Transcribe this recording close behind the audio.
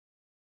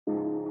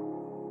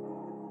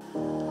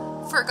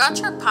Forgot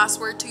your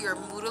password to your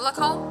Moodle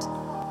account?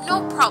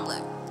 No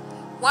problem.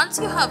 Once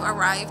you have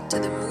arrived to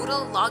the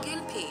Moodle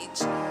login page,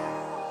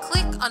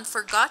 click on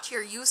Forgot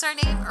your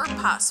username or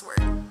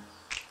password.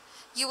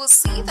 You will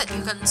see that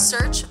you can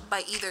search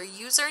by either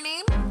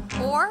username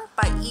or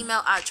by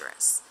email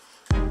address.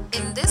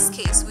 In this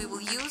case, we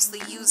will use the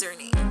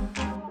username.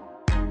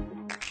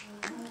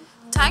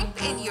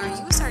 Type in your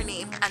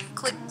username and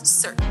click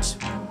Search.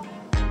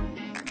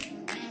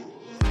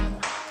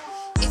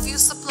 If you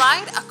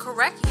supplied a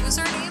correct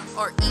username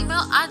or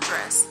email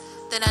address,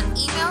 then an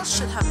email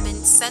should have been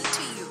sent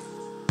to you.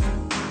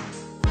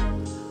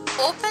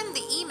 Open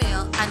the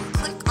email and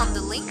click on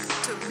the link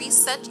to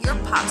reset your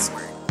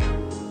password.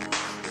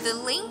 The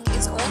link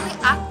is only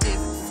active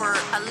for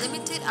a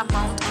limited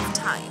amount of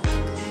time.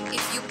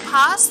 If you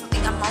pass the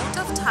amount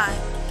of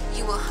time,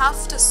 you will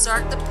have to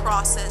start the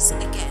process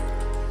again.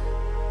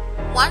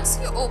 Once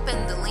you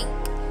open the link,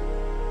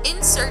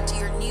 insert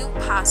your new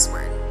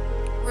password.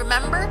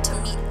 Remember to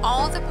meet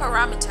all the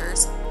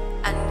parameters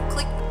and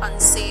click on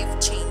Save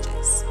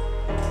Changes.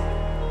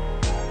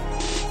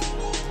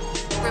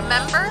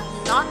 Remember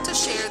not to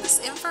share this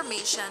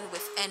information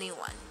with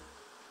anyone.